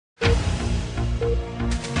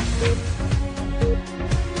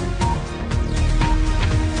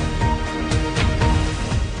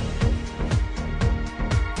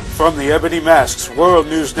From the Ebony Masks World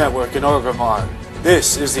News Network in Orgrimmar,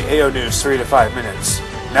 this is the AO News 3 to 5 minutes.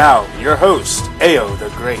 Now, your host, AO the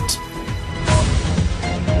Great.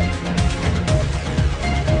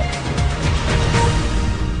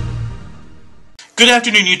 Good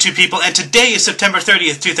afternoon, YouTube people, and today is September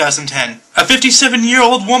 30th, 2010. A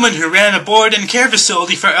 57-year-old woman who ran a board and care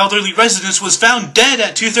facility for elderly residents was found dead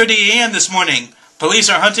at 2:30 a.m. this morning.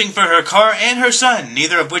 Police are hunting for her car and her son,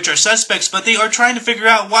 neither of which are suspects, but they are trying to figure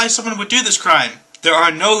out why someone would do this crime. There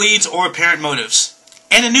are no leads or apparent motives.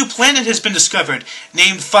 And a new planet has been discovered,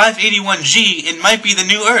 named 581G. It might be the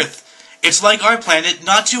new Earth. It's like our planet,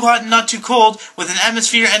 not too hot and not too cold, with an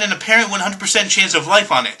atmosphere and an apparent 100% chance of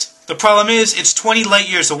life on it. The problem is, it's 20 light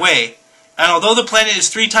years away. And although the planet is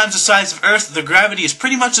 3 times the size of Earth, the gravity is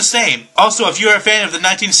pretty much the same. Also, if you're a fan of the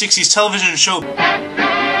 1960s television show,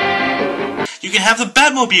 you can have the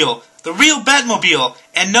Batmobile, the real Batmobile.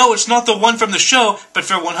 And no, it's not the one from the show, but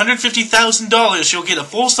for $150,000 you'll get a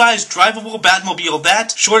full-size drivable Batmobile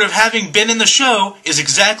that, short of having been in the show, is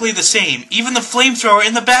exactly the same. Even the flamethrower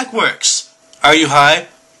in the back works. Are you high?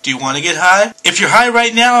 Do you want to get high? If you're high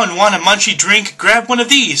right now and want a munchy drink, grab one of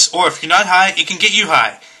these. Or if you're not high, it can get you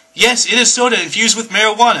high. Yes, it is soda infused with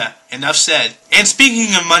marijuana. Enough said. And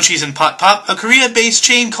speaking of munchies and pot pop, a Korea-based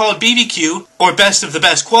chain called BBQ, or Best of the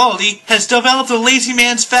Best Quality, has developed a lazy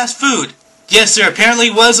man's fast food. Yes, there apparently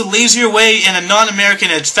was a lazier way and a non-American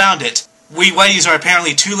had found it. We whiteys are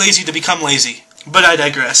apparently too lazy to become lazy. But I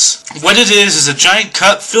digress. What it is a giant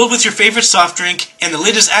cup filled with your favorite soft drink, and the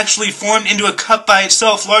lid is actually formed into a cup by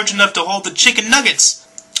itself large enough to hold the chicken nuggets.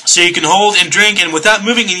 So you can hold and drink, and without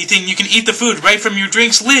moving anything, you can eat the food right from your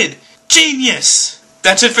drink's lid. Genius!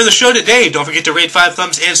 That's it for the show today. Don't forget to rate 5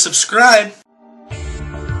 thumbs and subscribe.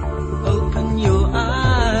 Open your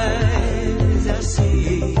eyes, I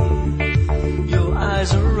see. Your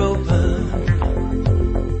eyes are open.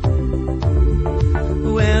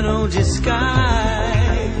 When old your sky